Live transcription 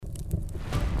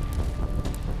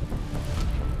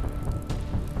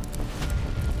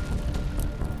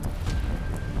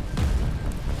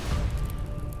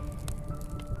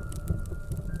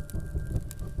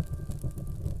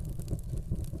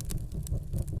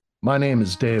My name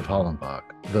is Dave Hollenbach,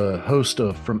 the host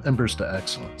of From Embers to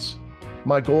Excellence.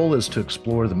 My goal is to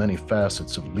explore the many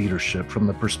facets of leadership from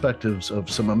the perspectives of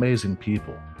some amazing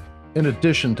people. In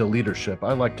addition to leadership,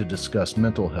 I like to discuss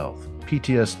mental health,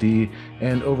 PTSD,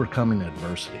 and overcoming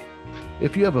adversity.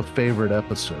 If you have a favorite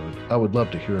episode, I would love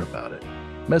to hear about it.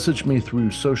 Message me through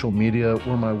social media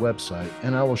or my website,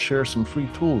 and I will share some free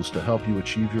tools to help you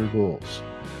achieve your goals.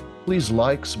 Please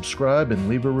like, subscribe, and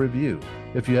leave a review.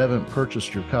 If you haven't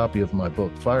purchased your copy of my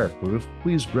book, Fireproof,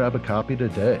 please grab a copy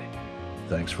today.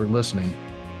 Thanks for listening.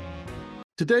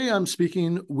 Today I'm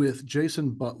speaking with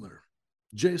Jason Butler.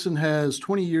 Jason has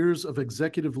 20 years of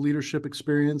executive leadership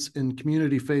experience in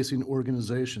community-facing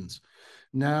organizations.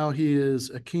 Now he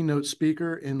is a keynote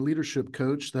speaker and leadership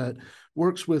coach that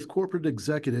works with corporate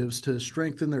executives to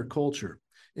strengthen their culture,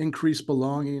 increase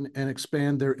belonging, and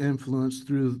expand their influence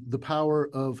through the power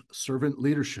of servant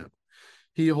leadership.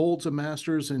 He holds a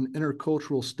master's in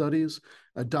intercultural studies,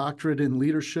 a doctorate in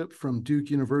leadership from Duke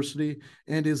University,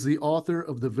 and is the author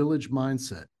of The Village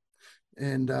Mindset.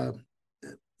 And,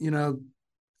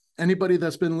 anybody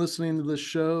that's been listening to this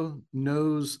show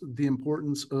knows the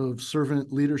importance of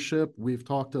servant leadership. We've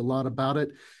talked a lot about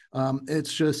it.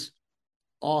 It's just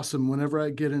awesome whenever I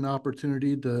get an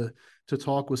opportunity to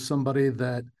talk with somebody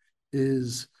that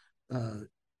is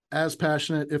as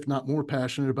passionate, if not more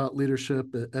passionate, about leadership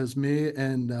as me.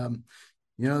 And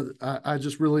I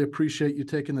just really appreciate you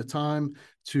taking the time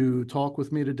to talk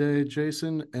with me today,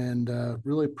 Jason, and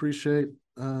really appreciate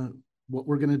what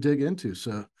we're going to dig into.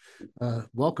 So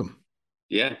welcome.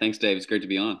 Yeah, thanks, Dave. It's great to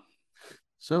be on.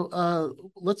 So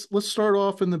let's start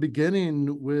off in the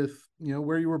beginning with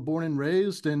where you were born and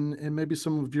raised, and maybe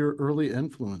some of your early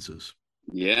influences.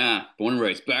 Yeah, born and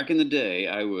raised. Back in the day,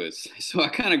 I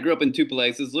kind of grew up in two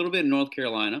places, a little bit in North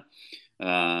Carolina,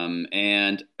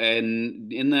 and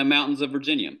in the mountains of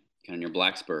Virginia, kind of near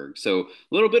Blacksburg. So a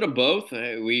little bit of both.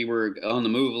 We were on the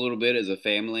move a little bit as a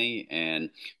family,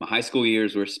 and my high school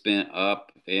years were spent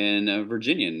up in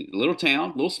Virginia, a little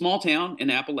town, little small town in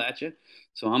Appalachia.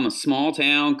 So I'm a small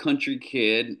town country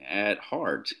kid at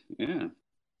heart. Yeah.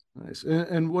 Nice.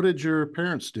 And what did your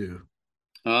parents do?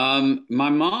 My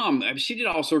mom, she did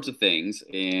all sorts of things,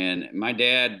 and my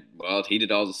dad, well, he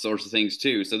did all the sorts of things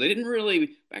too. So they didn't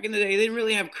really, back in the day, they didn't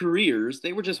really have careers.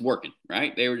 They were just working,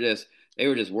 right? They were just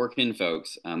working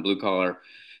folks, blue collar,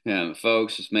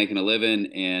 folks, just making a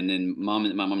living. And then my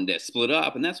mom and dad split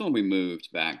up, and that's when we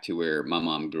moved back to where my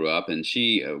mom grew up, and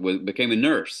she became a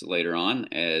nurse later on.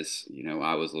 As you know,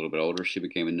 I was a little bit older. She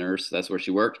became a nurse. That's where she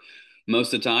worked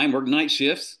most of the time, worked night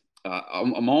shifts.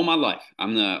 I'm all my life.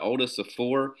 I'm the oldest of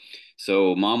four.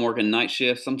 So mom working night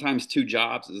shifts, sometimes two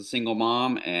jobs as a single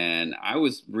mom. And I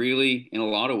was really, in a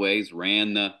lot of ways,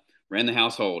 ran the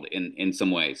household in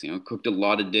some ways, cooked a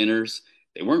lot of dinners.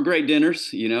 They weren't great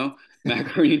dinners,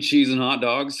 macaroni and cheese and hot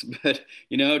dogs, but,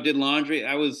 did laundry.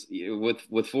 I was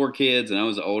with four kids and I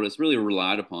was the oldest, really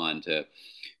relied upon to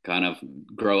kind of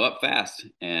grow up fast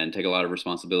and take a lot of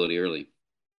responsibility early.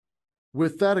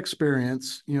 With that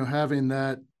experience, having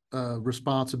that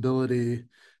responsibility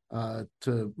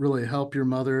to really help your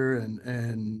mother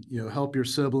and help your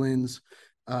siblings.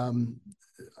 I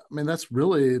mean, that's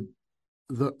really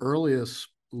the earliest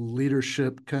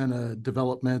leadership kind of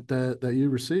development that you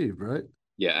received, right?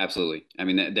 Yeah, absolutely. I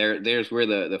mean, there's where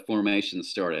the formation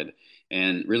started,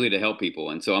 and really to help people.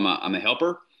 And so I'm a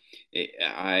helper.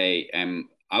 I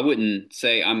wouldn't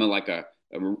say I'm a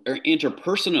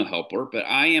interpersonal helper, but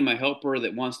I am a helper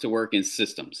that wants to work in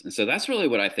systems. And so that's really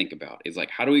what I think about is like,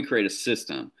 how do we create a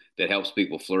system that helps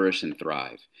people flourish and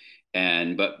thrive?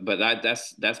 And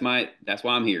that's why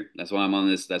I'm here. That's why I'm on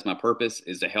this. That's my purpose,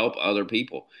 is to help other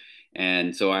people.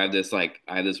 And so I have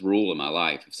this rule in my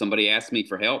life. If somebody asks me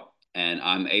for help and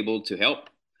I'm able to help,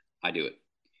 I do it.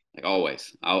 Like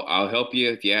always, I'll help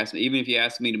you if you ask me. Even if you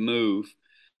ask me to move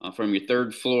from your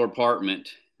third floor apartment,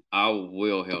 I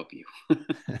will help you.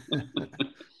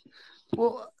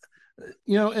 Well,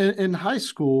 in high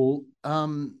school,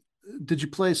 did you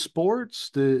play sports?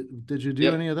 Did you do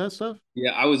Yep. any of that stuff?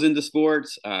 Yeah, I was into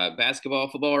sports, basketball,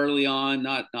 football early on,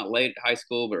 not late high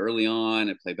school, but early on.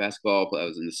 I played basketball. I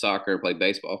was into soccer. Played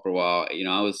baseball for a while.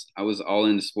 I was all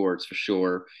into sports for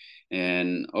sure,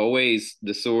 and always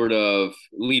the sort of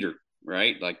leader,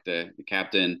 right? Like the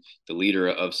captain, the leader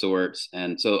of sorts.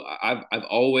 And so I've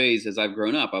always, as I've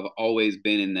grown up, I've always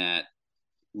been in that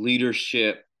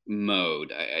leadership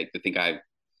mode. I think I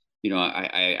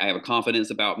have a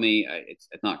confidence about me. It's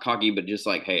not cocky, but just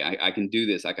like, hey, I can do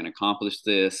this. I can accomplish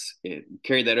this.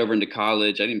 Carried that over into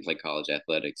college. I didn't play college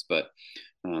athletics, but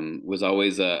was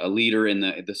always a leader in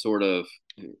the sort of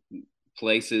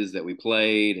places that we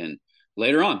played, and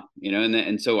later on,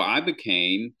 and so I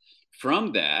became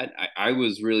from that. I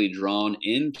was really drawn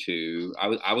into.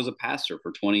 I was a pastor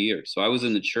for 20 years, so I was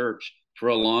in the church for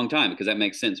a long time because that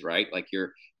makes sense, right? Like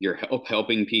you're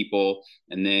helping people,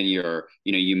 and then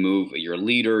you move. You're a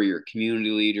leader, you're a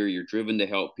community leader, you're driven to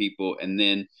help people, and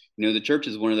then the church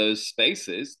is one of those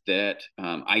spaces that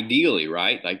ideally,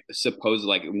 right, like suppose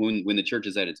like when the church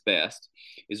is at its best,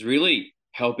 is really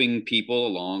helping people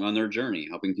along on their journey,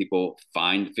 helping people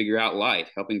figure out life,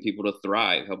 helping people to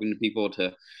thrive, helping people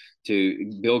to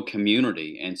build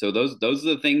community. And so those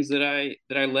are the things that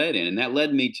I led in, and that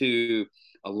led me to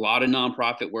a lot of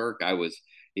nonprofit work. I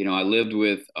lived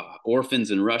with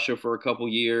orphans in Russia for a couple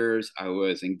years. I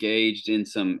was engaged in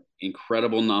some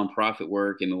incredible nonprofit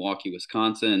work in Milwaukee,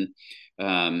 Wisconsin.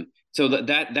 So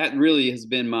that really has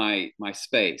been my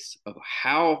space of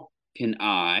how can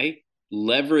I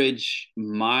leverage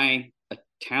my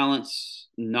talents,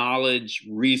 knowledge,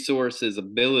 resources,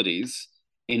 abilities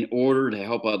in order to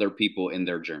help other people in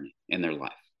their journey, in their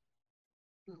life.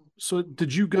 So,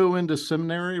 did you go into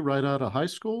seminary right out of high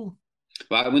school?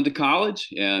 Well, I went to college,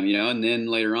 and then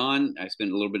later on, I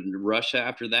spent a little bit in Russia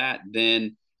after that.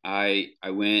 Then I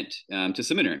went to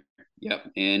seminary.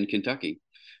 Yep, in Kentucky.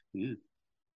 Yeah.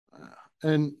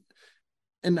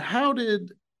 And how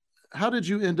did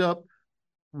you end up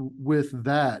with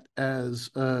that as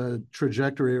a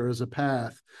trajectory or as a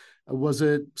path? Was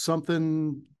it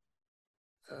something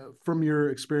from your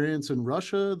experience in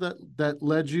Russia that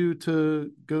led you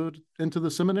to go into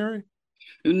the seminary?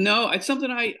 No, it's something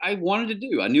I wanted to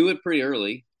do. I knew it pretty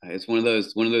early. It's one of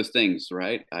those things,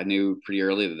 right? I knew pretty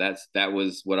early that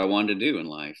was what I wanted to do in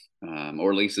life,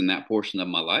 or at least in that portion of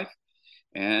my life,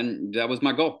 and that was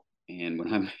my goal. And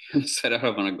when I set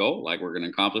out on a goal, like we're going to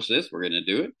accomplish this, we're going to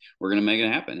do it, we're going to make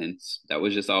it happen, and that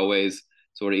was just always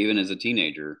sort of even as a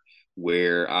teenager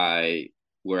where I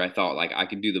thought like I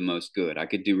could do the most good, I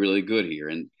could do really good here,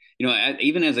 and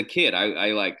even as a kid,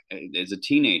 I like as a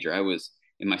teenager, I was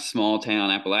in my small town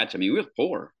Appalachia. I mean, we were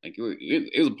poor. Like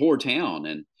it was a poor town,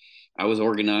 and I was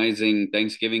organizing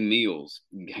Thanksgiving meals,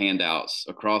 handouts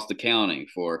across the county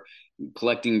for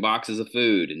collecting boxes of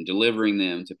food and delivering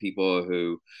them to people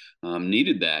who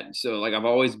needed that. So, like, I've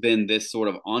always been this sort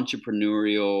of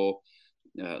entrepreneurial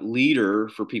leader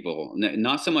for people,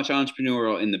 not so much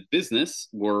entrepreneurial in the business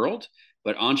world,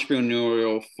 but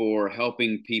entrepreneurial for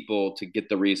helping people to get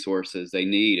the resources they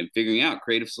need and figuring out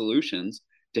creative solutions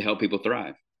to help people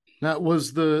thrive. That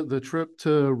was the trip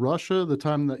to Russia, the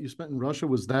time that you spent in Russia,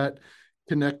 was that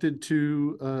connected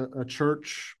to a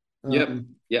church? Yep.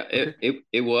 Yeah, Okay.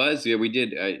 it was. Yeah, we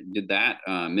did that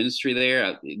ministry there.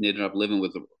 I ended up living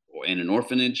in an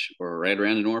orphanage or right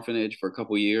around an orphanage for a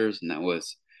couple of years, and that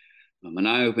was an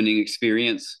eye-opening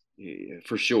experience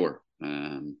for sure.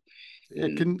 Yeah,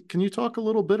 And can you talk a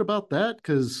little bit about that?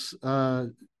 Because I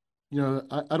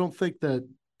don't think that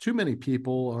too many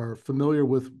people are familiar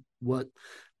with what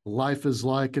life is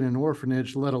like in an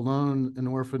orphanage, let alone an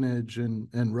orphanage in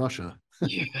Russia.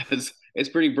 yeah, it's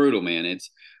pretty brutal, man. It's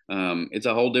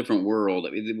a whole different world.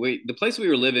 I mean, the place we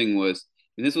were living was,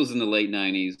 and this was in the late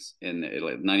 '90s, and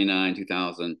like '99,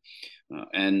 2000,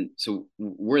 and so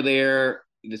we're there.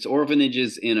 This orphanage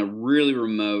is in a really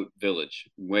remote village,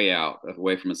 way out,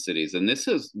 away from the cities, and this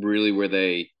is really where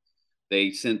they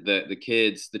sent the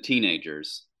kids, the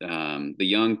teenagers, the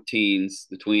young teens,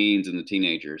 the tweens, and the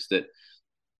teenagers. That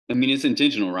I mean, it's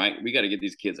intentional, right? We got to get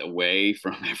these kids away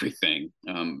from everything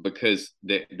because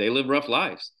they live rough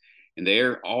lives, and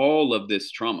they're all of this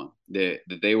trauma that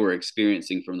they were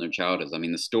experiencing from their childhoods. I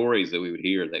mean, the stories that we would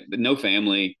hear that no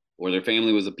family or their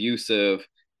family was abusive,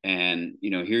 and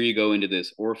here you go into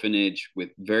this orphanage with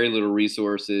very little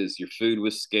resources. Your food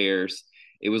was scarce.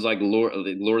 It was like Lord of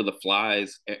the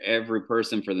Flies. Every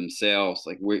person for themselves.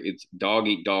 Like it's dog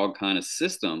eat dog kind of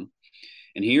system,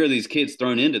 and here are these kids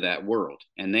thrown into that world,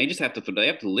 and they just have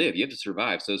to live. You have to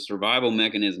survive. So survival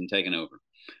mechanism taken over,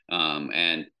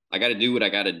 and I got to do what I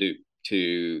got to do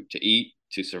to eat,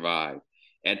 to survive.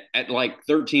 At like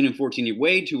 13 and 14, you're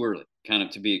way too early, kind of,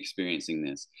 to be experiencing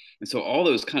this. And so all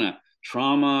those kind of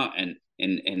trauma and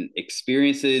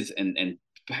experiences and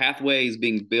pathways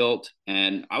being built,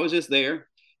 and I was just there.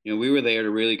 We were there to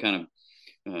really kind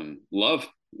of love,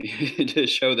 to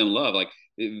show them love, like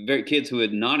very kids who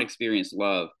had not experienced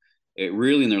love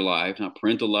really in their life, not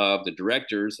parental love. The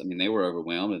directors, I mean, they were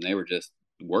overwhelmed and they were just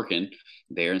working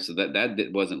there, and so that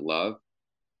wasn't love.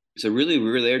 So really, we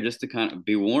were there just to kind of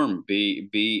be warm,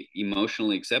 be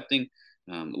emotionally accepting,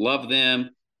 love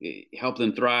them, help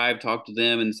them thrive, talk to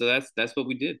them, and so that's what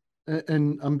we did.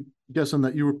 And I'm guessing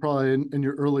that you were probably in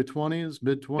your early 20s,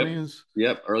 mid Yep, 20s.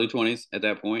 yep, early 20s at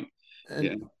that point.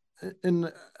 Yeah.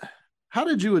 And How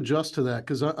did you adjust to that?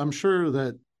 Because I'm sure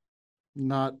that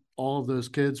not all of those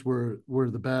kids were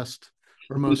the best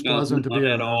or most No, pleasant to be not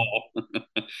at around. all.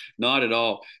 Not at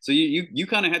all. So you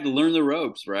kind of had to learn the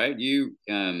ropes, right?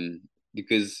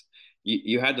 Because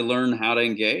you had to learn how to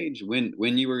engage when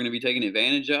you were going to be taken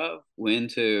advantage of, when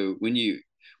you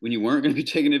weren't going to be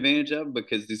taken advantage of,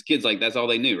 because these kids, like, that's all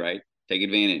they knew, right? Take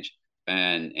advantage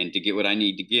and to get what I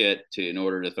need to get to in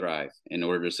order to thrive, in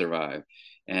order to survive.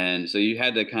 And so you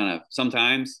had to kind of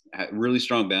sometimes have really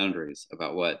strong boundaries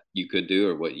about what you could do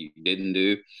or what you didn't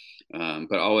do,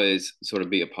 but always sort of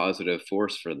be a positive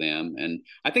force for them. And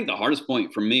I think the hardest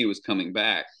point for me was coming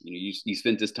back. You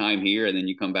spent this time here, and then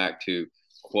you come back to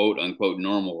quote unquote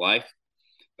normal life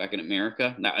back in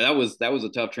America. That was a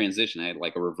tough transition. I had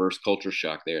like a reverse culture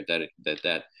shock there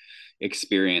that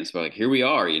experience. But like, here we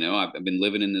are. I've been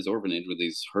living in this orphanage with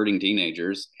these hurting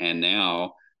teenagers, and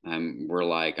now we're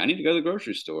like, I need to go to the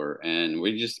grocery store, and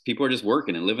people are just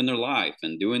working and living their life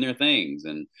and doing their things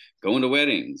and going to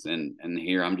weddings, and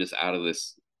here I'm just out of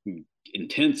this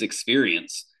intense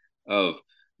experience of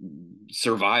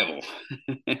survival,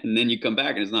 and then you come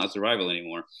back and it's not survival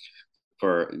anymore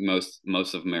for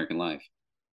most of American life.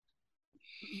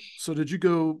 So did you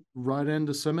go right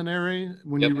into seminary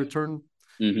when Yep. you returned?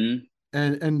 Mm-hmm.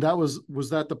 And that was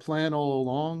that the plan all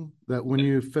along, that when Yep.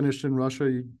 you finished in Russia,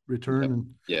 you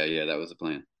return? Yep. Yeah. Yeah. That was the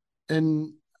plan.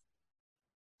 And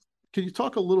can you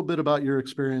talk a little bit about your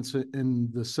experience in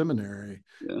the seminary?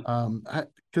 Yeah.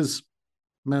 Because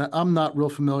man, I'm not real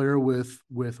familiar with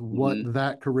what Mm-hmm.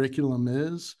 that curriculum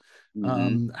is.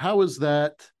 Mm-hmm. How is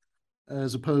that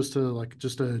as opposed to like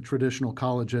just a traditional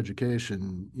college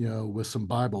education, with some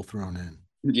Bible thrown in?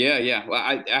 Yeah, yeah. Well,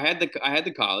 I had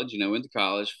the college, went to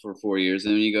college for 4 years,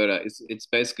 and then you go to it's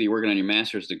basically working on your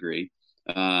master's degree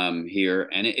here,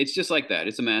 and it's just like that.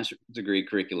 It's a master's degree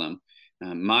curriculum.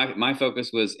 My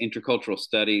focus was intercultural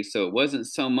studies, so it wasn't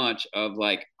so much of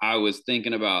like I was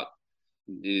thinking about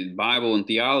the Bible and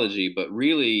theology, but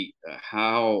really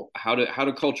how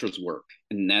do cultures work,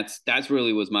 and that's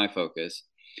really was my focus,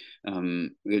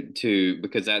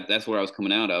 because that's where I was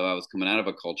coming out of. I was coming out of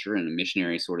a culture and a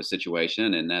missionary sort of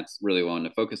situation, and that's really what I wanted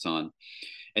to focus on.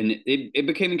 And it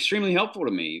became extremely helpful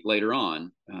to me later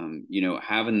on,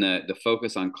 having the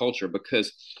focus on culture,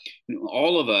 because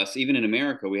all of us, even in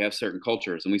America, we have certain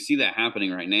cultures, and we see that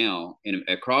happening right now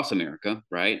across America,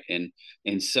 right?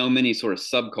 And so many sort of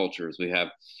subcultures we have.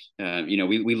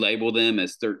 We label them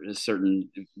as certain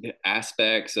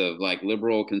aspects of like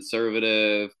liberal,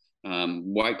 conservative,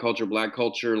 white culture, black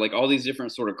culture, like all these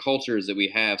different sort of cultures that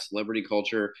we have, celebrity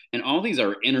culture, and all these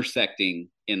are intersecting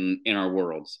in our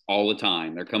worlds all the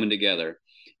time. They're coming together,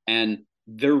 and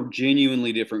they're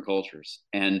genuinely different cultures.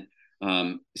 And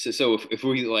so if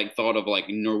we like thought of like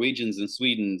Norwegians and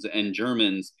Swedens and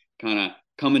Germans kind of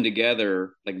coming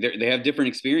together, like they have different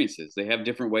experiences, they have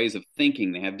different ways of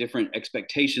thinking, they have different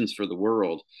expectations for the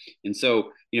world. And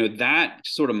so that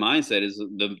sort of mindset is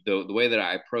the way that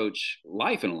I approach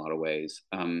life in a lot of ways.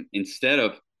 Instead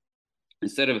of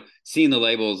seeing the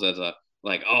labels as a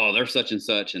like, oh, they're such and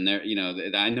such, and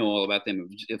I know all about them.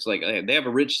 It's like they have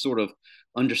a rich sort of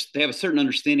they have a certain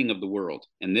understanding of the world,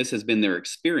 and this has been their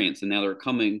experience, and now they're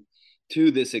coming to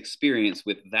this experience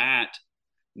with that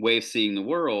way of seeing the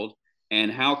world. And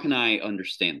how can I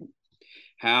understand them?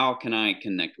 How can I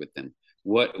connect with them?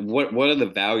 What are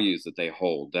the values that they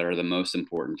hold that are the most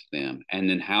important to them? And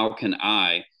then how can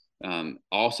I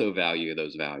also value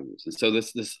those values? And so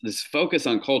this focus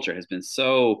on culture has been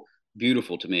so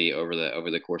beautiful to me over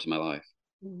the course of my life.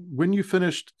 When you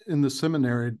finished in the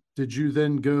seminary, did you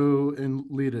then go and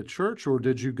lead a church, or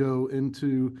did you go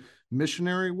into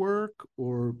missionary work,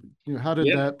 or how did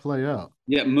Yeah, that play out?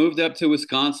 yeah. Moved up to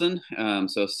Wisconsin,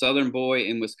 so Southern boy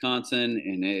in Wisconsin,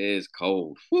 and it is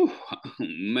cold. Whew,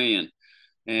 man.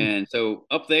 And so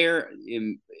up there,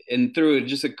 and through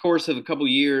just a course of a couple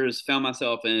of years, found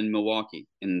myself in Milwaukee,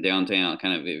 in downtown,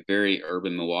 kind of a very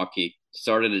urban Milwaukee.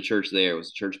 Started a church there. It was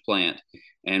a church plant,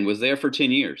 and was there for 10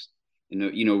 years.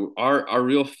 Our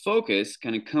real focus,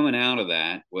 kind of coming out of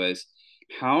that, was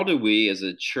how do we as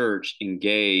a church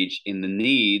engage in the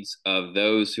needs of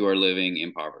those who are living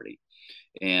in poverty.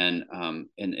 And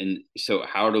so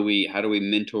how do we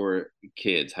mentor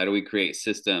kids? How do we create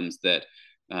systems that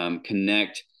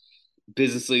connect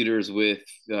business leaders with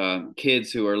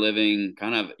kids who are living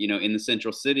kind of in the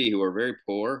central city, who are very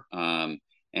poor,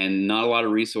 and not a lot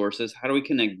of resources? How do we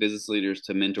connect business leaders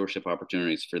to mentorship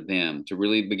opportunities for them to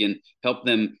really help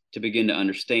them to begin to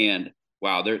understand,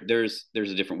 wow, there's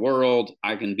a different world.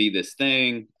 I can be this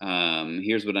thing.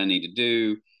 Here's what I need to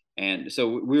do. And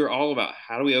so we were all about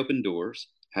how do we open doors,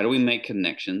 How do we make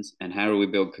connections, and how do we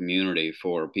build community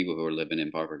for people who are living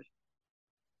in poverty?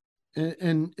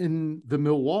 And in the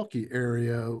Milwaukee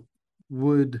area,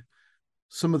 would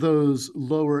some of those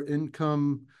lower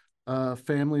income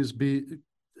families be,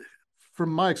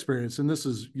 from my experience, and this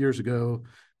is years ago,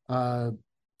 uh,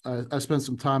 I spent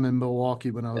some time in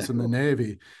Milwaukee when I Yeah, was in the cool.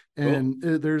 Navy, Cool. and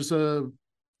there's a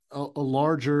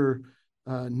larger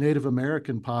Native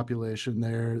American population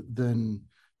there than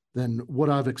what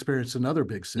I've experienced in other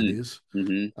big cities.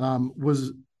 Mm-hmm.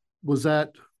 Was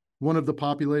that one of the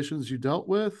populations you dealt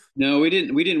with? No, we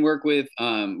didn't. We didn't work with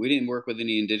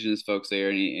any indigenous folks there,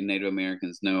 any Native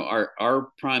Americans. No, our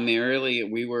primarily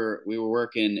we were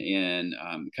working in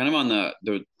kind of on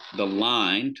the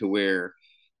line to where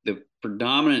the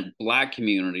predominant Black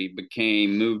community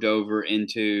became moved over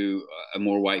into a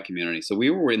more white community. So we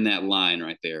were in that line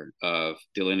right there of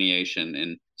delineation,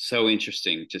 and so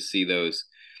interesting to see those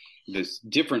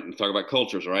different, talk about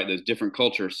cultures, right? Those different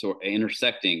cultures sort of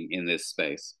intersecting in this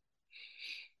space.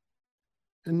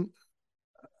 And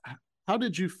how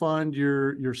did you find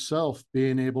yourself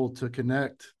being able to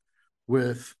connect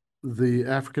with the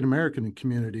African American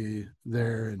community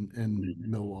there in Mhm.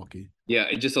 Milwaukee? Yeah,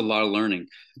 it's just a lot of learning.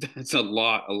 It's a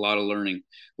lot of learning,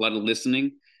 a lot of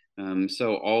listening.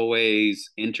 So always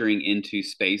entering into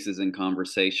spaces and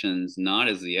conversations, not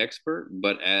as the expert,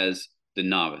 but as the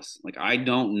novice. Like, I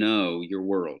don't know your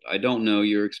world. I don't know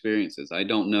your experiences. I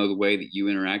don't know the way that you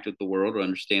interact with the world or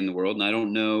understand the world. And I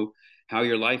don't know how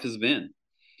your life has been.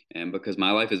 And because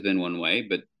my life has been one way,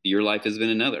 but your life has been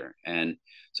another. And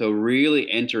so really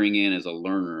entering in as a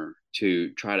learner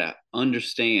to try to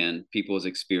understand people's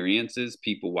experiences,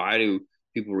 why do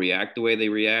people react the way they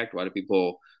react? Why do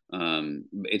people,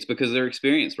 it's because of their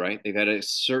experience, right? They've had a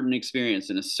certain experience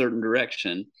in a certain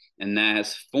direction, and that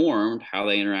has formed how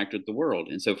they interact with the world.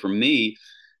 And so for me,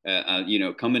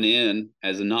 coming in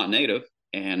as a not native,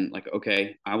 and like,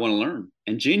 okay, I want to learn,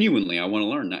 and genuinely I want to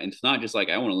learn. It's not just like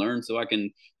I want to learn so I can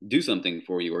do something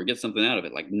for you or get something out of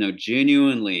it. Like, no,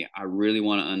 genuinely I really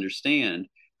want to understand,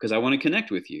 because I want to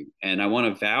connect with you and I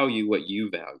want to value what you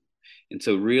value. And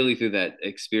so really through that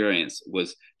experience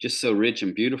was just so rich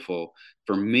and beautiful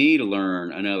for me to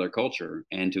learn another culture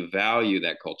and to value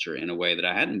that culture in a way that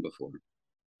I hadn't before.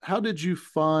 How did you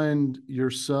find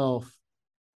yourself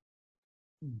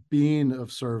being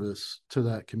of service to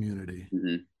that community?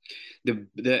 Mm-hmm.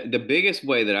 The biggest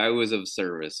way that I was of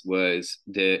service was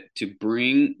to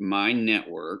bring my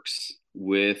networks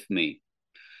with me,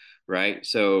 right?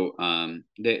 So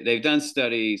they've done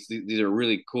studies. These are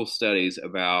really cool studies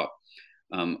about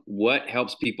what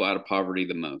helps people out of poverty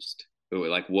the most,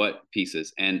 like what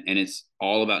pieces, and it's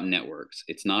all about networks.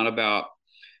 It's not about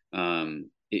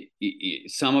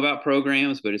some about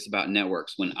programs, but it's about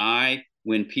networks.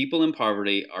 When people in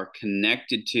poverty are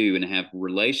connected to and have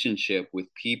relationship with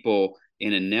people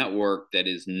in a network that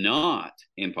is not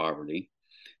in poverty,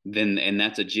 then and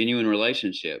that's a genuine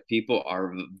relationship. People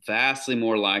are vastly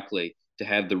more likely to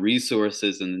have the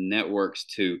resources and the networks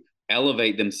to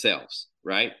elevate themselves,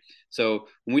 right? So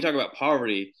when we talk about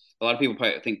poverty, a lot of people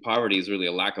think poverty is really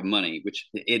a lack of money, which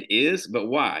it is. But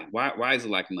why? Why is it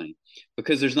lack of money?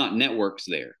 Because there's not networks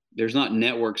there. There's not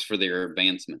networks for their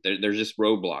advancement. There's just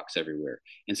roadblocks everywhere.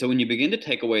 And so when you begin to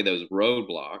take away those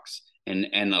roadblocks and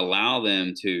allow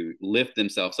them to lift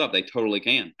themselves up, they totally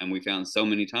can. And we found so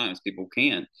many times people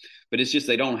can, but it's just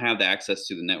they don't have the access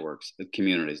to the networks. The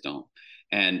communities don't.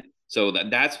 And so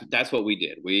that's what we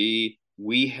did.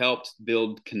 We helped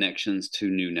build connections to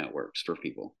new networks for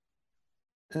people.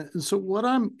 And so what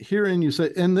I'm hearing you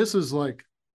say, and this is like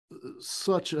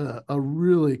such a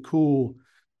really cool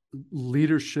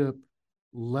leadership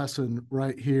lesson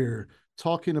right here,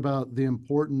 talking about the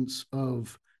importance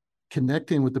of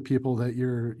connecting with the people that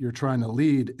you're trying to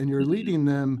lead, and you're Mm-hmm. leading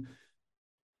them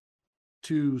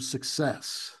to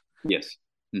success Yes.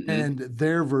 Mm-hmm. and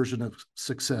their version of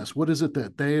success. What is it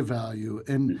that they value?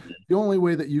 And Mm-hmm. the only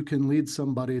way that you can lead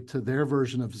somebody to their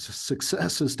version of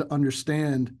success is to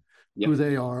understand Yep. who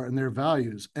they are and their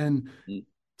values. And Mm-hmm.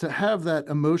 to have that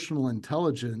emotional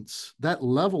intelligence, that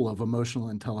level of emotional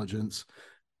intelligence,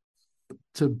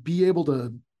 to be able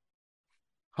to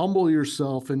humble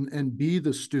yourself and be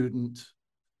the student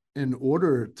in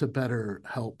order to better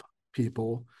help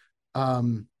people.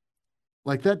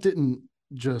 Like that didn't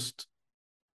just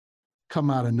come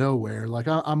out of nowhere. Like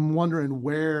I'm wondering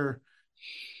where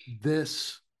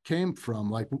this came from.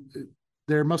 Like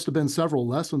there must have been several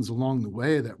lessons along the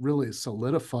way that really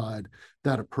solidified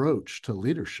that approach to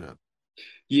leadership.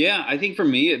 Yeah, I think for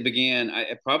me it began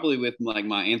probably with like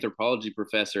my anthropology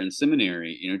professor in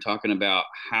seminary, talking about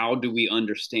how do we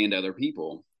understand other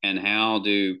people, and how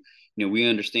do we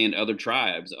understand other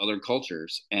tribes, other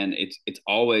cultures, and it's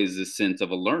always this sense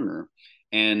of a learner.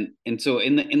 And so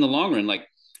in the long run, like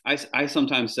I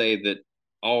sometimes say that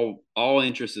all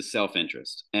interest is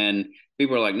self-interest, and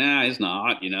people are like, nah, it's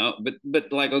not,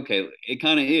 but like, okay, it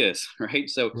kind of is, right?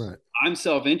 So Right. I'm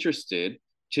self-interested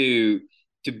to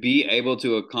be able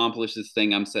to accomplish this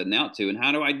thing I'm setting out to. And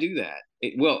how do I do that?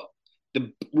 Well,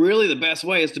 the best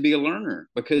way is to be a learner,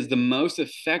 because the most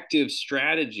effective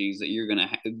strategies that you're going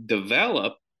to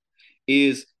develop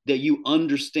is that you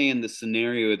understand the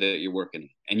scenario that you're working in,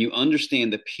 and you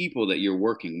understand the people that you're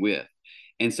working with.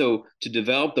 And so to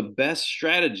develop the best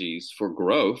strategies for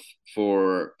growth,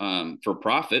 for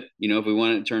profit, if we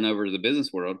want to turn over to the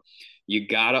business world, you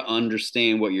got to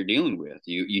understand what you're dealing with.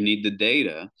 You need the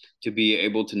data to be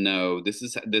able to know this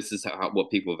is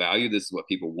what people value, this is what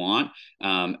people want,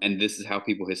 and this is how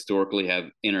people historically have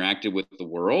interacted with the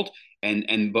world.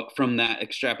 But from that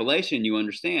extrapolation, you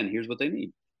understand here's what they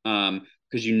need,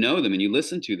 because you know them and you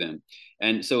listen to them.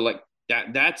 And so like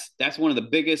that's one of the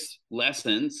biggest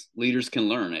lessons leaders can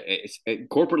learn.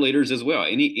 Corporate leaders as well,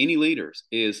 any leaders,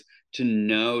 is to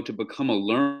know to become a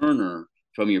learner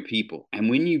from your people. And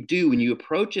when you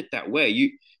approach it that way,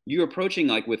 you're approaching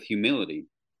like with humility,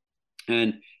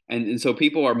 and so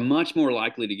people are much more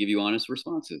likely to give you honest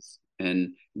responses, and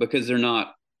because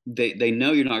they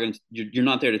know you're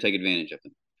not there to take advantage of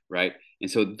them, right? And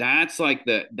so that's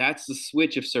the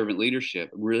switch of servant leadership.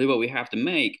 Really, what we have to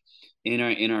make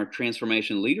in our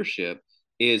transformation leadership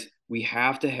is we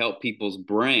have to help people's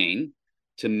brain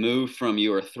to move from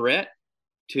you're a threat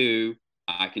to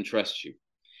I can trust you.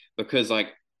 Because like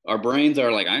our brains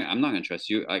are like, I'm not going to trust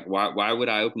you. Like, why would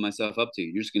I open myself up to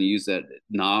you? You're just going to use that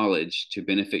knowledge to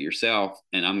benefit yourself,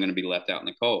 and I'm going to be left out in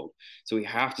the cold. So we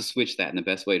have to switch that, and the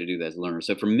best way to do that is learn.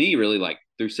 So for me, really, like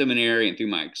through seminary and through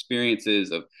my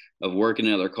experiences of working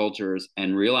in other cultures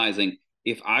and realizing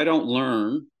if I don't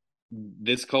learn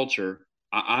this culture,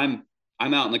 I'm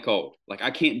out in the cold. Like I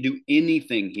can't do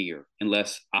anything here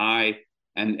unless I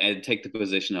and take the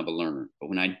position of a learner. But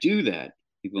when I do that,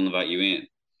 people invite you in.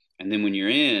 And then when you're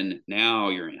in, now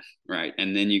you're in, right?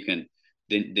 And then you can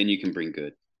bring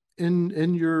good.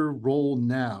 In your role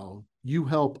now, you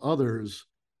help others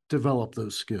develop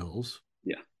those skills.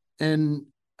 Yeah. And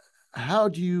how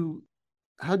do you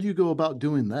go about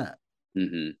doing that?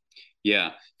 Mm-hmm.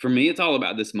 Yeah. For me, it's all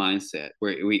about this mindset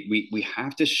where we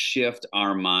have to shift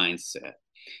our mindset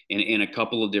in a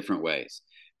couple of different ways.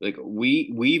 Like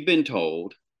we've been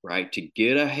told, right, to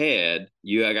get ahead,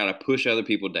 you got to push other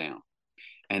people down.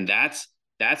 And that's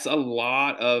a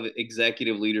lot of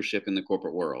executive leadership in the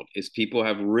corporate world, is people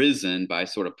have risen by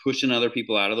sort of pushing other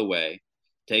people out of the way,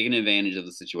 taking advantage of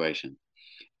the situation.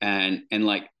 And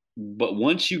like, but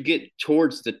once you get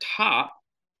towards the top,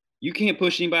 you can't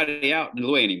push anybody out of the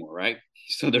way anymore, right?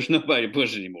 So there's nobody to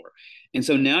push anymore. And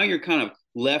so now you're kind of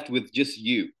left with just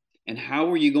you. And how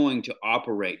are you going to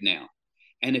operate now?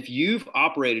 And if you've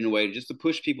operated in a way just to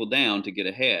push people down to get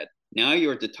ahead, now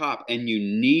you're at the top and you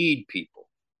need people.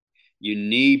 You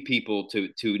need people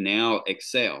to now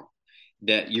excel,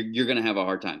 that you're going to have a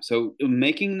hard time. So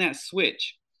making that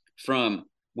switch from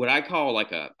what I call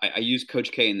like I use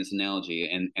Coach K in this analogy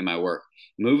in my work,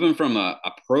 moving from a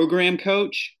program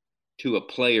coach to a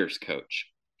player's coach.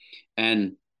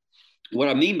 And what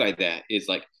I mean by that is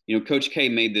like, Coach K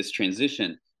made this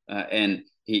transition, and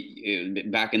he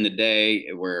back in the day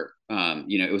where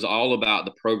it was all about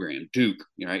the program. Duke,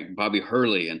 right? Bobby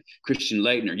Hurley and Christian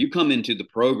Leitner. You come into the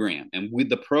program, and with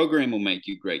the program will make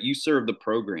you great. You serve the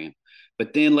program.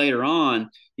 But then later on,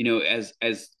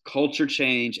 as culture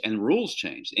change and rules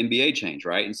change, NBA change,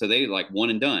 right? And so they like one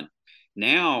and done.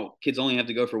 Now kids only have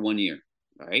to go for 1 year,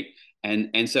 right?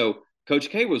 And so Coach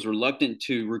K was reluctant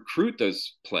to recruit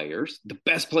those players, the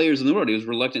best players in the world. He was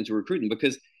reluctant to recruit them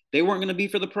because they weren't going to be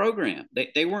for the program.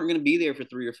 They weren't going to be there for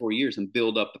 3 or 4 years and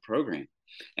build up the program.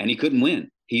 And he couldn't win.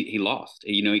 He lost.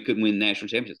 He couldn't win national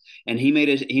championships. And he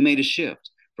made a shift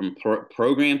from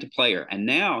program to player. And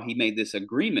now he made this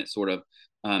agreement sort of,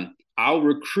 I'll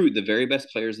recruit the very best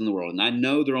players in the world. And I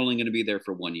know they're only going to be there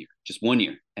for 1 year, just 1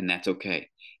 year. And that's okay.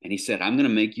 And he said, I'm going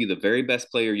to make you the very best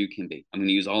player you can be. I'm going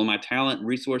to use all of my talent,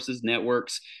 resources,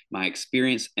 networks, my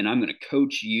experience, and I'm going to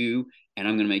coach you, and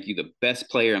I'm going to make you the best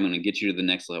player. I'm going to get you to the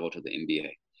next level, to the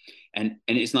NBA. And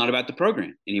it's not about the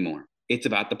program anymore. It's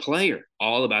about the player,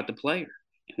 all about the player.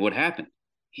 And what happened?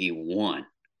 He won,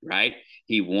 right?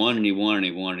 He won and he won and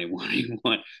he won and he won and he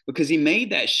won because he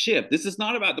made that shift. This is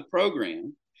not about the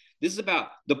program. This is about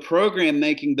the program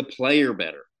making the player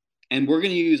better. And we're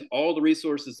going to use all the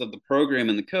resources of the program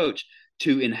and the coach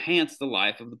to enhance the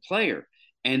life of the player.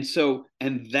 And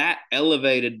that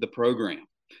elevated the program.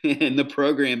 and the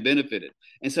program benefited.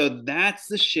 And so that's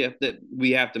the shift that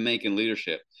we have to make in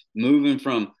leadership, moving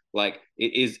from like,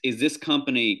 is this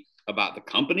company about the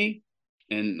company?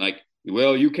 And like,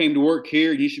 well, you came to work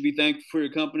here, you should be thankful for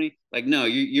your company. Like, no,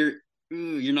 you're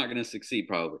not going to succeed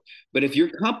probably. But if your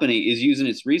company is using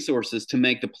its resources to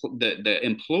make the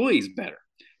employees better,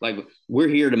 like we're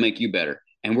here to make you better,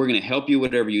 and we're going to help you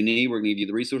whatever you need. We're going to give you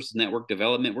the resources, network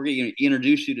development. We're going to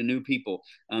introduce you to new people,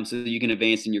 so that you can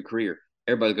advance in your career.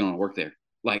 Everybody's going to work there.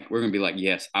 Like we're going to be like,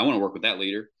 yes, I want to work with that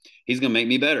leader. He's going to make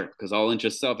me better, because all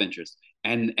interest, self-interest,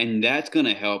 and that's going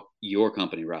to help your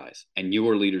company rise and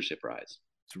your leadership rise.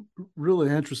 It's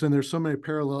really interesting. There's so many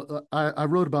parallel. I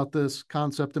wrote about this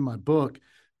concept in my book,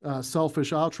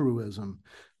 Selfish Altruism.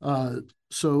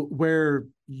 So where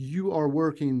you are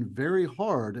working very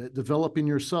hard at developing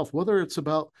yourself, whether it's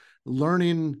about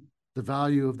learning the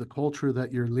value of the culture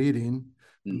that you're leading,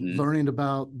 learning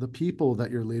about the people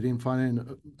that you're leading,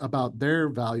 finding about their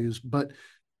values, but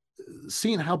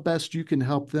seeing how best you can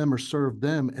help them or serve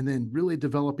them, and then really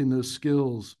developing those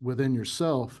skills within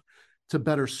yourself to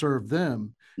better serve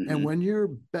them. And when you're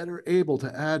better able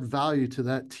to add value to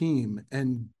that team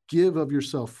and give of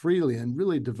yourself freely and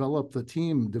really develop the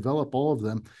team, develop all of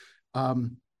them,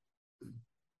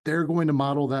 they're going to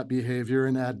model that behavior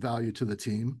and add value to the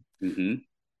team.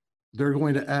 They're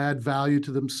going to add value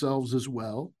to themselves as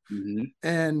well.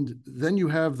 And then you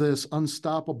have this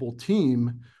unstoppable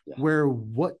team where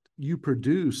what you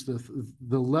produce,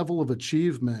 the level of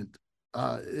achievement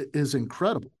is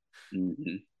incredible.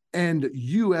 And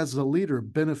you as a leader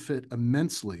benefit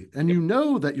immensely. And you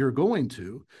know that you're going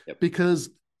to, because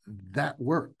that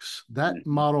works. That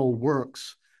model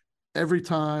works every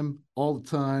time, all the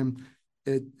time.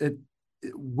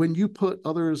 When you put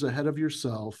others ahead of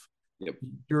yourself,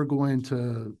 you're going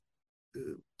to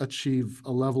achieve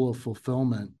a level of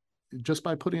fulfillment just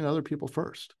by putting other people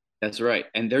first. That's right.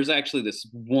 And there's actually this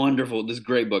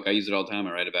great book. I use it all the time.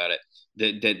 I write about it.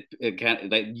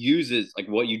 That uses like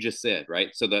what you just said, right?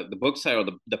 So the book's titled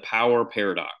the Power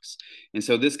Paradox. And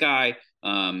so this guy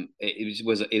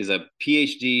is a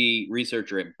PhD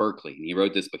researcher at Berkeley, and he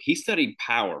wrote this book. He studied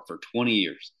power for 20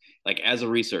 years, like as a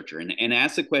researcher, and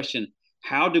asked the question,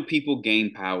 how do people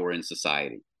gain power in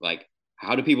society? Like,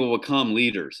 how do people become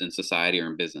leaders in society or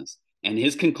in business? And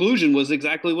his conclusion was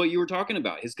exactly what you were talking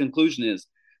about. His conclusion is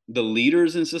the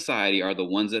leaders in society are the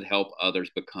ones that help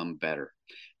others become better.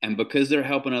 And because they're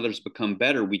helping others become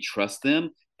better, we trust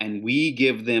them and we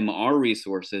give them our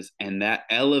resources, and that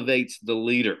elevates the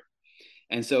leader.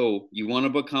 And so you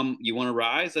want to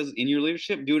rise in your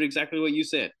leadership, do it exactly what you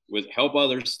said, with help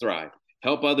others thrive,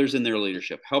 help others in their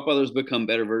leadership, help others become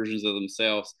better versions of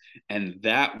themselves. And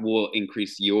that will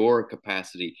increase your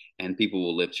capacity and people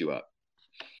will lift you up.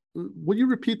 Will you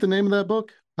repeat the name of that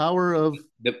book? Power of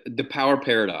the Power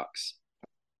Paradox.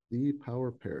 The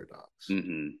Power Paradox.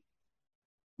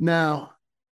 Now,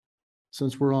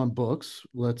 since we're on books,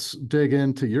 let's dig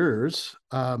into yours.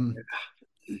 You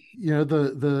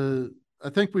know, I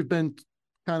think we've been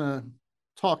kind of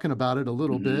talking about it a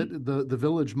little bit. The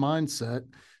village mindset.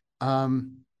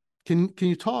 Can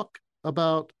you talk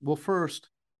about, well, first,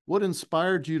 what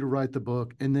inspired you to write the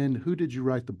book, and then who did you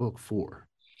write the book for?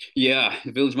 Yeah,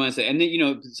 the village mindset. And then, you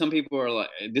know, some people are like,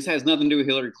 this has nothing to do with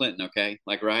Hillary Clinton, okay?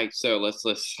 Like, right? So let's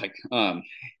like,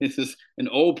 this is an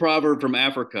old proverb from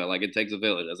Africa, like it takes a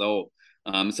village. That's old.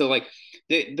 So like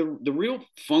the real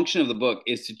function of the book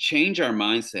is to change our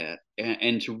mindset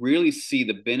and to really see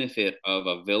the benefit of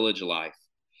a village life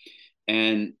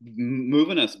and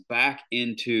moving us back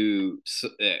into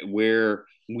where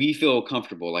we feel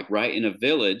comfortable. Like, right, in a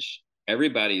village,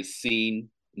 everybody is seen,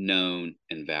 known,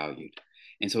 and valued.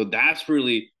 And so that's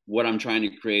really what I'm trying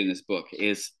to create in this book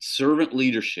is servant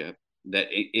leadership that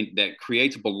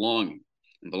creates belonging.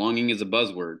 And belonging is a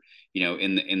buzzword, you know,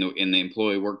 in the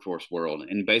employee workforce world,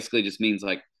 and basically just means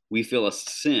like we feel a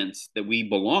sense that we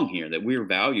belong here, that we're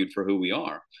valued for who we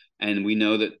are, and we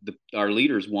know that our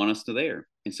leaders want us to there.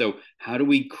 And so, how do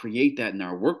we create that in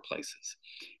our workplaces?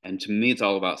 And to me, it's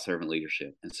all about servant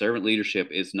leadership. And servant leadership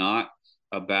is not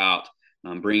about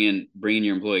bringing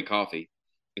your employee coffee.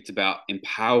 It's about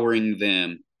empowering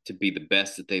them to be the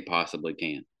best that they possibly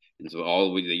can. And so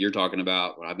all that you're talking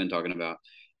about, what I've been talking about.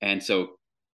 And so,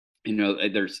 you know,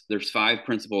 there's 5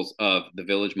 principles of the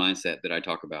village mindset that I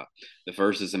talk about. The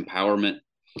first is empowerment.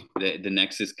 The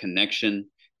next is connection.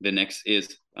 The next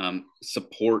is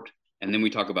support. And then we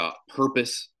talk about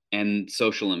purpose and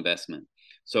social investment.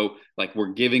 So like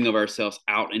we're giving of ourselves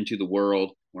out into the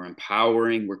world. We're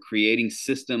empowering, we're creating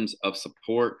systems of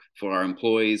support for our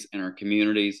employees and our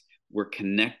communities. We're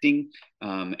connecting,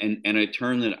 and a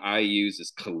term that I use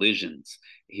is collisions.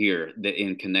 here that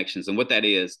in connections. And what that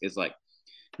is like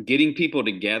getting people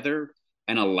together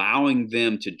and allowing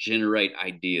them to generate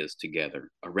ideas together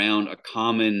around a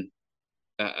common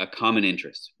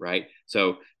interest, right?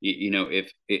 So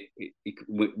if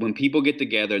when people get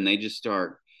together and they just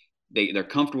start, they're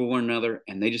comfortable with one another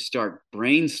and they just start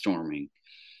brainstorming,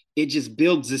 it just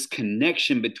builds this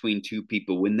connection between two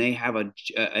people when they have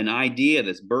an idea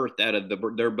that's birthed out of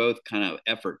their both kind of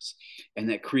efforts, and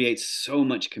that creates so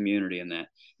much community in that.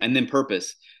 And then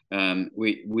purpose.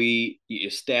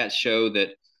 Stats show that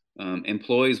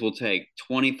employees will take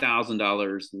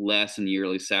 $20,000 less in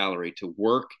yearly salary to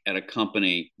work at a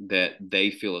company that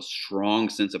they feel a strong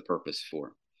sense of purpose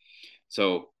for.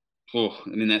 So,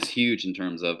 that's huge in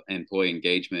terms of employee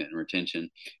engagement and retention.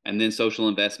 And then social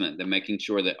investment, then making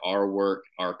sure that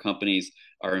our companies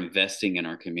are investing in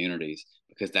our communities,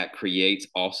 because that creates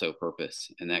also purpose,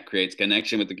 and that creates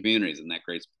connection with the communities, and that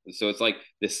creates, so it's like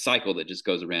this cycle that just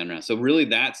goes around and around. So really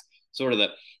that's sort of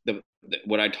the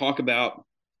what I talk about.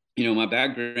 My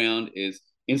background is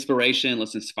inspiration.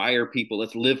 Let's inspire people.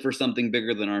 Let's live for something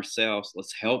bigger than ourselves.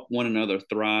 Let's help one another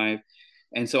thrive.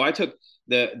 And so I took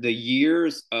the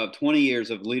years of 20 years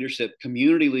of leadership,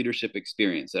 community leadership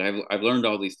experience that I've learned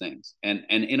all these things. And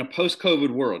in a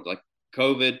post-COVID world, like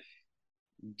COVID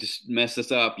just messed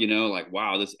us up, like,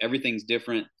 wow, everything's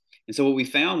different. And so what we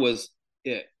found was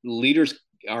leaders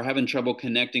are having trouble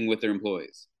connecting with their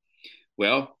employees.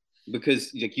 Well,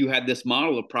 because you had this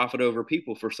model of profit over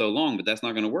people for so long, but that's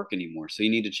not going to work anymore. So you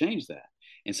need to change that.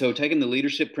 And so taking the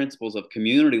leadership principles of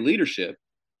community leadership,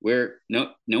 where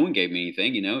no one gave me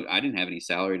anything, I didn't have any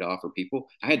salary to offer people.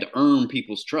 I had to earn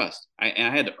people's trust. I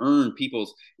had to earn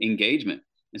people's engagement.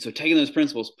 And so taking those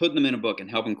principles, putting them in a book, and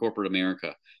helping corporate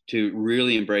America to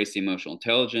really embrace the emotional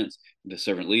intelligence, the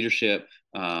servant leadership,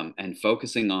 and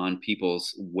focusing on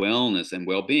people's wellness and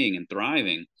well-being and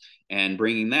thriving, and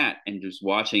bringing that and just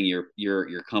watching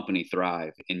your company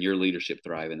thrive and your leadership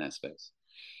thrive in that space.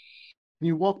 Can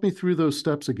you walk me through those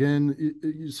steps again?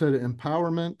 You said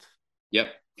empowerment. Yep.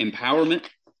 Empowerment,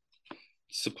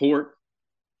 support,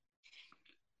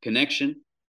 connection,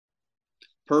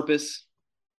 purpose,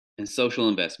 and social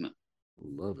investment.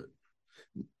 Love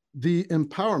it. The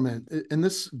empowerment, and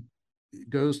this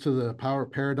goes to the power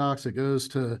paradox. It goes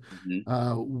to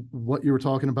what you were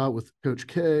talking about with Coach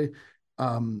K.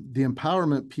 The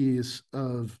empowerment piece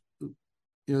of,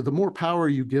 the more power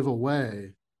you give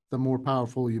away, the more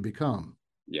powerful you become.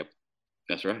 Yep,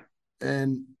 that's right.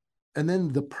 And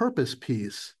then the purpose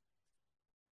piece.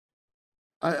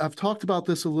 I've talked about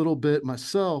this a little bit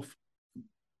myself.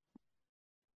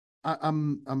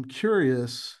 I'm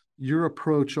curious your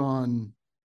approach on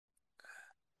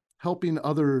helping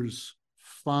others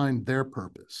find their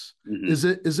purpose. Mm-hmm. Is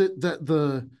it that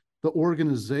the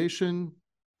organization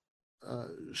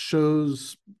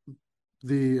shows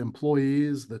the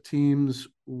employees, the teams,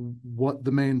 what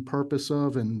the main purpose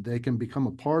of, and they can become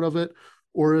a part of it?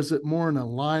 Or is it more in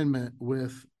alignment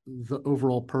with the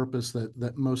overall purpose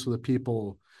that most of the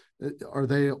people, are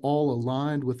they all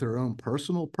aligned with their own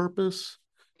personal purpose?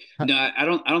 No, I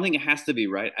don't think it has to be,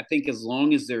 right. I think as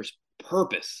long as there's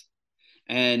purpose,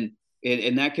 and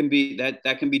that can be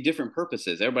that can be different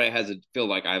purposes. Everybody has to feel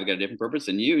like I've got a different purpose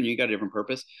than you, and you got a different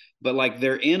purpose. But like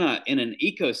they're in an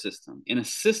ecosystem, in a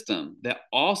system that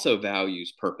also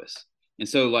values purpose. And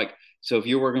so if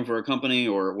you're working for a company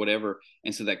or whatever,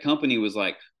 and so that company was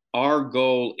like, our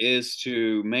goal is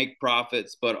to make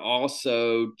profits, but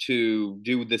also to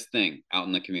do this thing out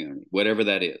in the community, whatever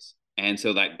that is. And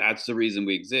so that's the reason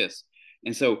we exist.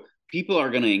 And so people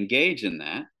are going to engage in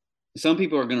that. Some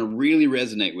people are going to really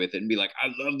resonate with it and be like,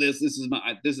 I love this.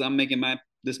 I'm making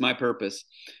this my purpose.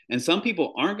 And some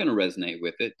people aren't going to resonate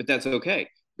with it, but that's okay,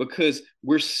 because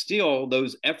we're still,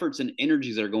 those efforts and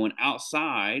energies are going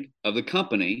outside of the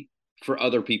company for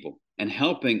other people and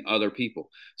helping other people.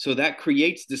 So that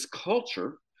creates this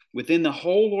culture within the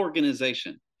whole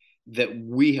organization that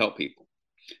we help people.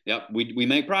 Yep, we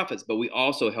make profits, but we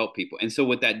also help people. And so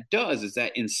what that does is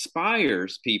that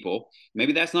inspires people.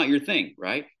 Maybe that's not your thing,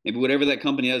 right? Maybe whatever that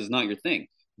company does is not your thing,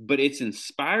 but it's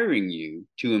inspiring you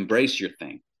to embrace your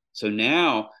thing. So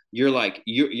now you're like,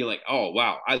 oh,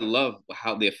 wow, I love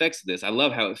how the effects of this. I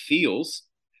love how it feels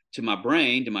to my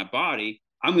brain, to my body.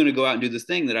 I'm going to go out and do this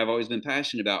thing that I've always been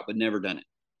passionate about, but never done it.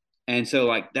 And so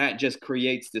like that just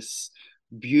creates this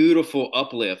beautiful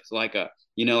uplift, like a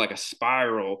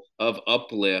spiral of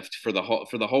uplift for the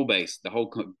whole base, the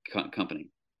whole company.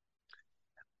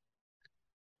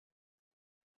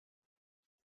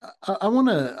 I'm going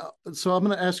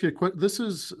to ask you a quick, this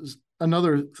is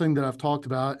another thing that I've talked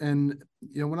about. And,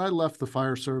 when I left the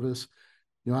fire service,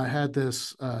 I had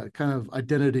this kind of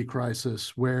identity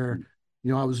crisis where,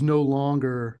 I was no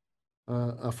longer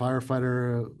a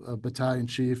firefighter, a battalion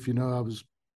chief.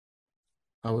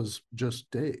 I was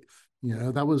just Dave.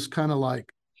 That was kind of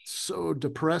like so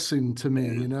depressing to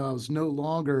me. I was no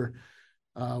longer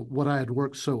what I had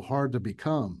worked so hard to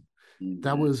become.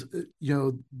 That was,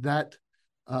 that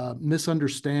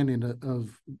misunderstanding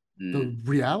of the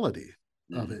reality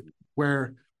of it,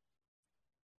 where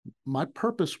my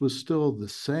purpose was still the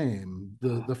same.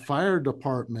 The fire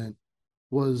department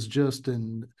was just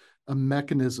a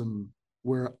mechanism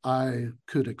where I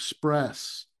could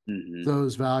express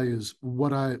those values,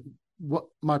 what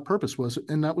my purpose was,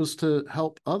 and that was to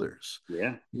help others.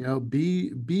 Yeah.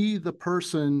 Be the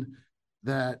person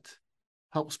that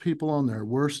helps people on their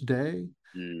worst day.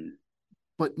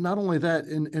 But not only that,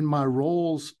 in my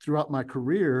roles throughout my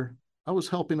career, I was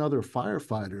helping other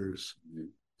firefighters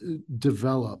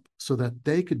develop so that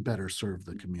they could better serve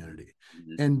the community.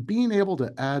 And being able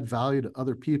to add value to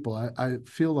other people, I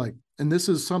feel like, and this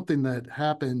is something that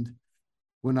happened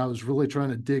when I was really trying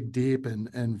to dig deep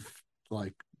and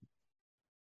like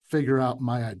figure out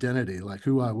my identity, like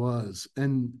who I was.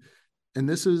 And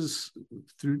this is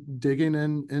through digging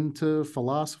into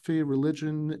philosophy,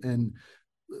 religion, and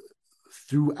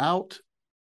throughout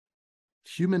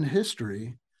human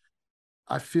history.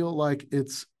 I feel like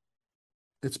it's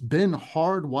been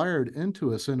hardwired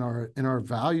into us in our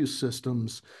value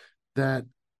systems that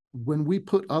when we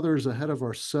put others ahead of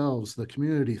ourselves, the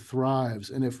community thrives.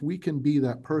 And if we can be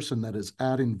that person that is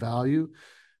adding value,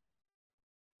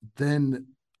 then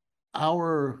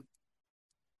our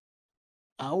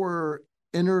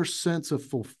inner sense of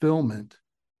fulfillment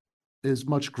is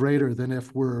much greater than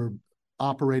if we're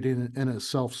operating in a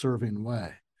self-serving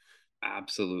way.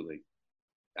 Absolutely.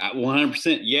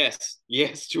 100%.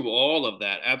 Yes to all of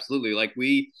that. Absolutely. Like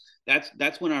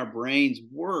that's when our brains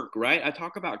work, right? I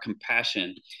talk about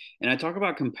compassion, and I talk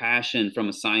about compassion from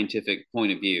a scientific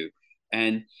point of view.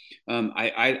 And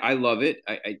I love it.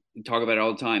 I talk about it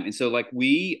all the time. And so like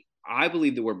I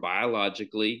believe that we're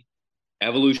biologically,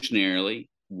 evolutionarily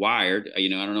wired. I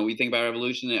don't know what you think about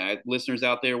evolution, listeners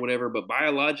out there, whatever, but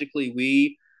biologically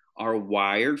we are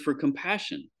wired for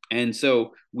compassion. And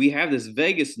so we have this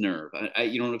vagus nerve.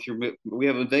 You don't know if we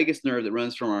have a vagus nerve that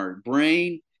runs from our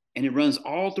brain, and it runs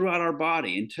all throughout our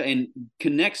body and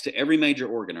connects to every major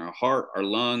organ: our heart, our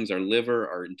lungs, our liver,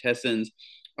 our intestines.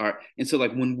 And so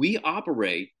like when we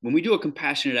do a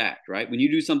compassionate act, right? When you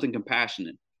do something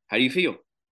compassionate, how do you feel?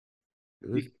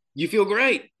 You feel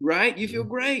great, right? You feel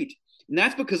great. And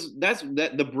that's because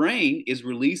that the brain is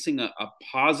releasing a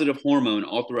positive hormone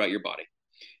all throughout your body.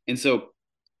 And so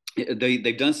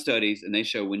they've done studies, and they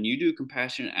show when you do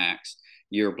compassionate acts,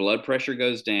 your blood pressure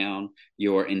goes down,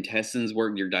 your intestines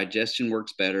work, your digestion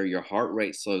works better, your heart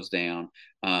rate slows down,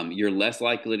 you're less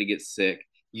likely to get sick,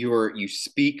 you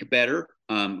speak better,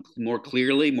 more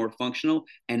clearly, more functional.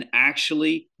 And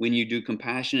actually, when you do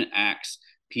compassionate acts,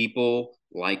 people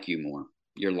like you more.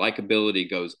 Your likability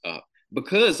goes up,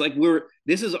 because like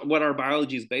this is what our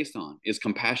biology is based on, is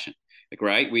compassion. Like,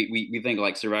 right? We think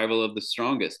like survival of the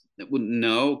strongest.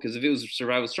 No, because if it was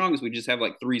survival of the strongest, we'd just have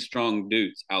like 3 strong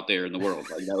dudes out there in the world.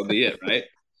 Like that would be it, right?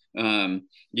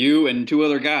 You and 2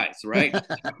 other guys, right?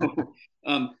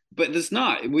 But it's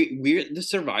not. We're the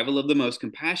survival of the most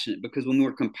compassionate, because when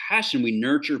we're compassionate, we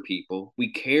nurture people,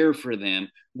 we care for them,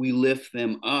 we lift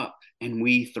them up, and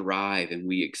we thrive and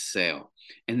we excel.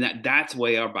 And that's the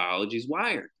way our biology is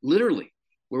wired. Literally,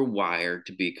 we're wired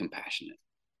to be compassionate.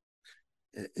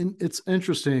 And it's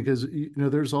interesting because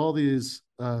there's all these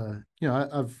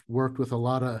I've worked with a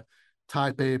lot of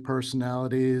type A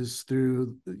personalities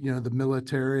through the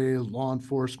military, law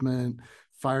enforcement,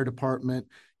 fire department,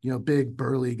 big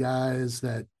burly guys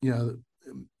that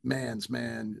man's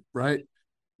man, right?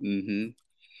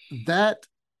 That,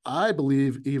 I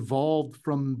believe, evolved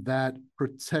from that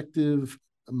protective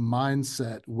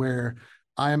mindset where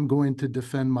I am going to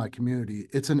defend my community.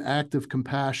 It's an act of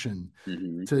compassion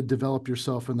to develop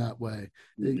yourself in that way.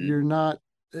 You're not,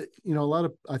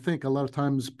 I think a lot of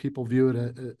times people view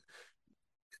it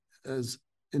as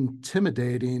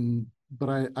intimidating,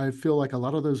 but I feel like a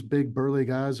lot of those big burly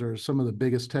guys are some of the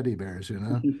biggest teddy bears,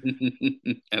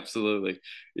 Absolutely.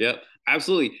 Yep.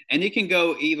 Absolutely. And it can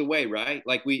go either way, right?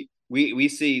 Like we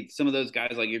see some of those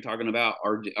guys like you're talking about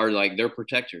are like, they're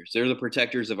protectors. They're the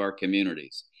protectors of our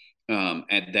communities.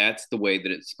 And that's the way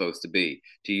that it's supposed to be,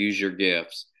 to use your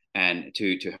gifts and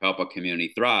to help a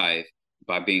community thrive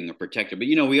by being a protector. But,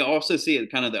 we also see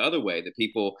it kind of the other way, that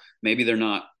people, maybe they're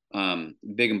not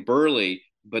big and burly,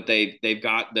 but they've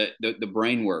got the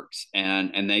brain works,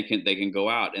 and they can go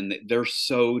out, and they're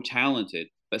so talented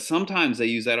but sometimes they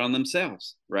use that on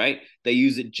themselves, right? They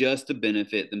use it just to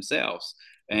benefit themselves.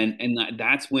 And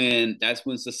that's when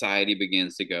society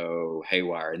begins to go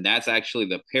haywire. And that's actually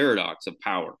the paradox of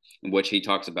power, in which he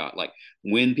talks about. Like,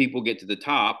 when people get to the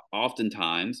top,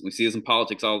 oftentimes we see this in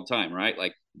politics all the time, right?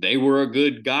 Like, they were a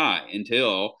good guy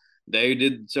until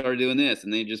they started doing this,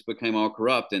 and they just became all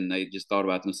corrupt, and they just thought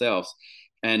about themselves.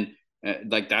 And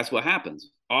like, that's what happens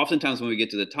oftentimes when we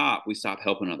get to the top. We stop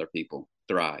helping other people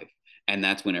thrive, and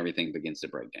that's when everything begins to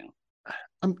break down.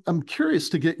 I'm curious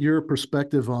to get your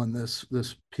perspective on this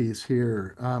piece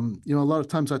here. You know, a lot of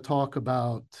times I talk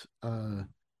about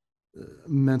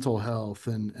mental health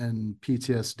and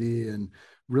PTSD and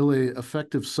really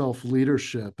effective self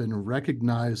leadership and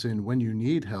recognizing when you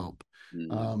need help.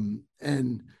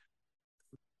 And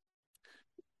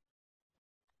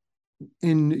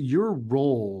in your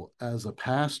role as a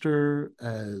pastor,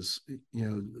 as you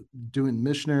know, doing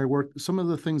missionary work, some of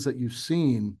the things that you've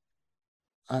seen,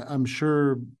 I'm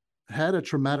sure had a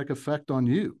traumatic effect on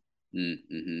you.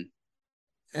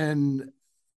 And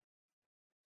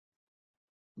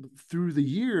through the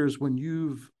years, when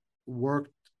you've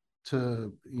worked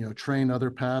to, you know, train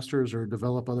other pastors or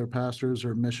develop other pastors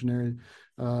or missionary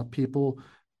people,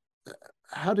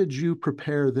 how did you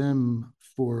prepare them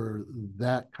for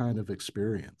that kind of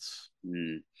experience?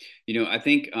 You know, I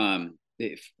think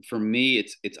for me,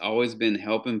 it's always been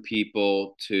helping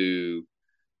people to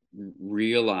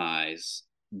realize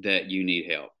that you need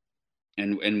help,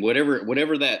 and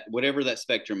whatever that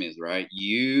spectrum is, right?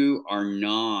 You are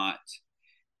not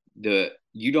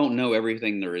you don't know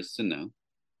everything there is to know.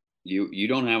 You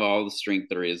don't have all the strength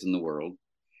there is in the world,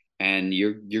 and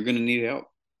you're going to need help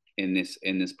in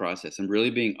this process, and really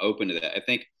being open to that. I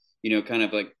think, you know, kind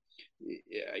of like,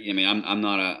 I mean, I'm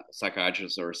not a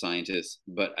psychiatrist or a scientist,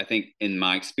 but I think in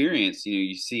my experience, you know,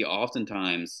 you see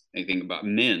oftentimes, I think about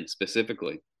men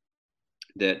specifically,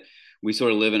 that we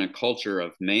sort of live in a culture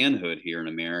of manhood here in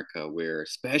America, where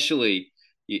especially,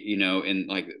 you know, in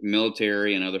like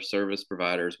military and other service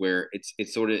providers, where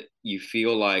it's sort of, you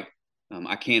feel like,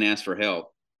 I can't ask for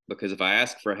help, because if I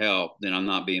ask for help, then I'm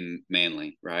not being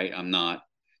manly, right?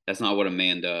 That's not what a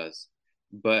man does.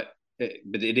 But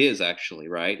it is actually,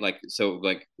 right? Like, so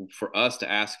like, for us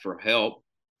to ask for help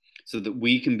so that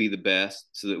we can be the best,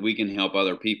 so that we can help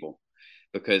other people,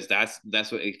 because that's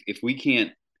what,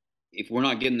 if we're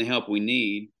not getting the help we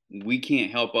need, we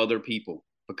can't help other people,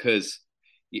 because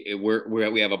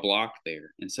we have a block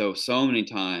there. And so many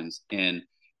times in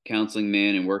counseling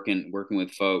men and working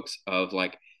with folks, of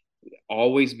like,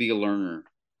 always be a learner.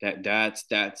 That's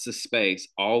the space.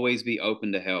 Always be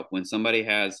open to help. When somebody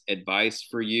has advice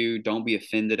for you, don't be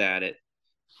offended at it.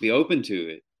 Be open to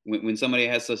it. When somebody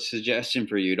has a suggestion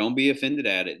for you, don't be offended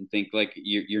at it and think like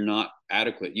you're not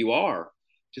adequate. You are.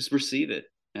 Just receive it,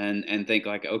 and think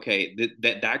like, okay,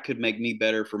 that could make me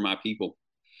better for my people.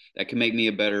 That can make me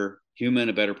a better human,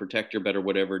 a better protector, better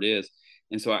whatever it is.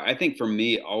 And so I think for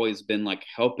me, always been like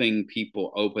helping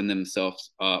people open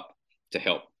themselves up to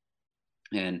help,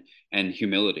 and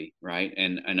humility, right?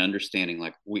 And understanding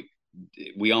like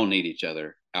we all need each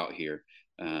other out here,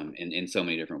 in so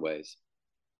many different ways.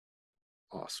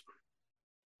 Awesome.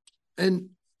 And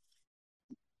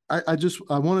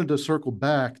I wanted to circle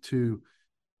back to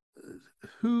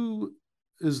who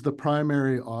is the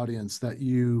primary audience that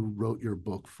you wrote your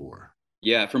book for?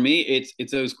 Yeah, for me,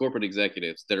 it's those corporate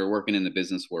executives that are working in the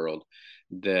business world,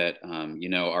 that you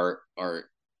know, are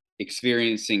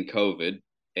experiencing COVID,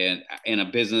 and in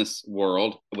a business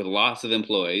world with lots of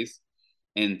employees,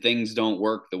 and things don't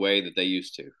work the way that they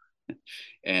used to.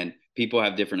 And people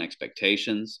have different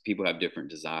expectations. People have different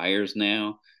desires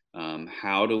now.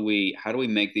 How do we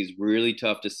make these really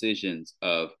tough decisions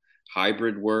of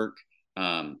hybrid work,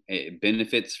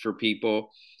 benefits for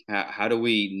people? How do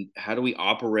we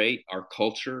operate our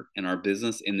culture and our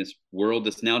business in this world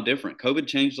that's now different? COVID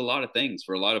changed a lot of things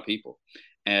for a lot of people,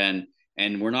 and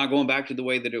we're not going back to the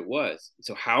way that it was.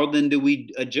 So how then do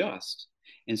we adjust?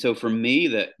 And so for me,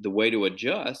 the way to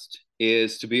adjust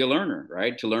is to be a learner,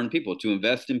 right? To learn people, to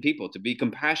invest in people, to be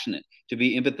compassionate, to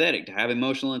be empathetic, to have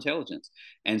emotional intelligence.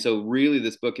 And so really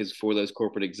this book is for those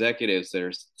corporate executives that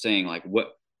are saying like, what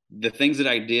the things that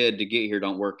I did to get here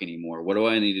don't work anymore. What do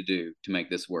I need to do to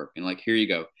make this work? And like, here you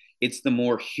go. It's the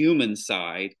more human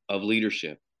side of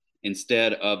leadership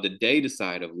instead of the data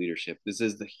side of leadership. This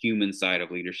is the human side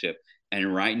of leadership.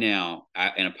 And right now,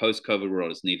 in a post-COVID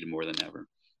world, it's needed more than ever.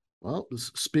 Well,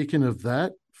 speaking of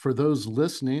that, for those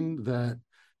listening that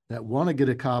want to get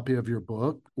a copy of your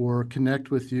book or connect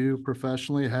with you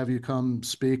professionally, have you come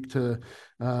speak to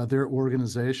their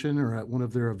organization or at one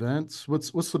of their events,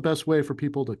 what's the best way for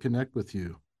people to connect with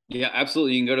you? Yeah,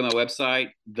 absolutely. You can go to my website,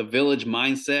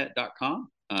 thevillagemindset.com.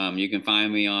 You can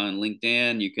find me on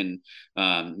LinkedIn. You can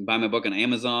buy my book on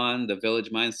Amazon, The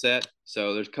Village Mindset.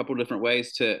 So there's a couple of different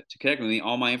ways to connect with me.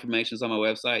 All my information is on my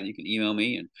website. You can email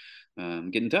me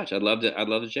and get in touch. I'd love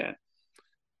to chat.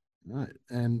 All right.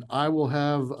 And I will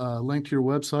have a link to your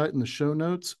website in the show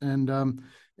notes. And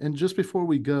just before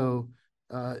we go,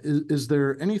 is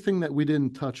there anything that we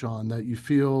didn't touch on that you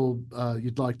feel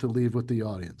you'd like to leave with the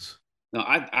audience? No,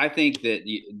 I think that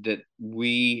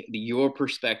your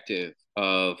perspective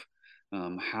of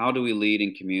how do we lead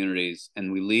in communities,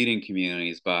 and we lead in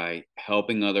communities by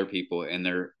helping other people in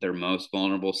their most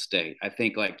vulnerable state. I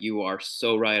think like you are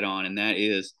so right on, and that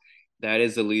is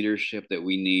the leadership that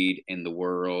we need in the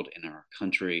world, in our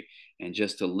country, and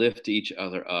just to lift each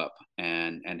other up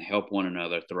and help one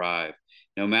another thrive.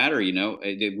 No matter,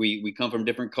 we come from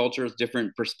different cultures,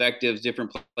 different perspectives,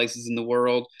 different places in the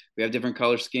world. We have different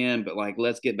color skin, but like,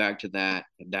 let's get back to that.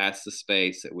 That's the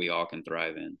space that we all can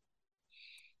thrive in.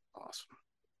 Awesome.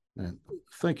 And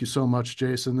thank you so much,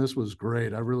 Jason. This was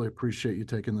great. I really appreciate you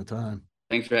taking the time.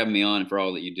 Thanks for having me on and for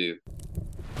all that you do.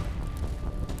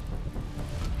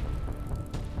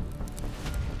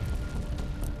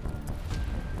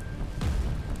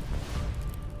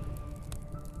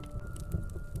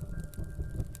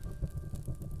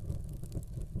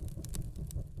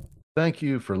 Thank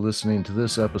you for listening to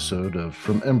this episode of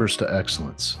From Embers to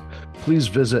Excellence. Please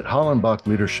visit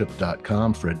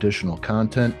hollenbachleadership.com for additional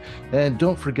content, and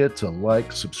don't forget to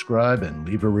like, subscribe, and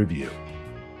leave a review.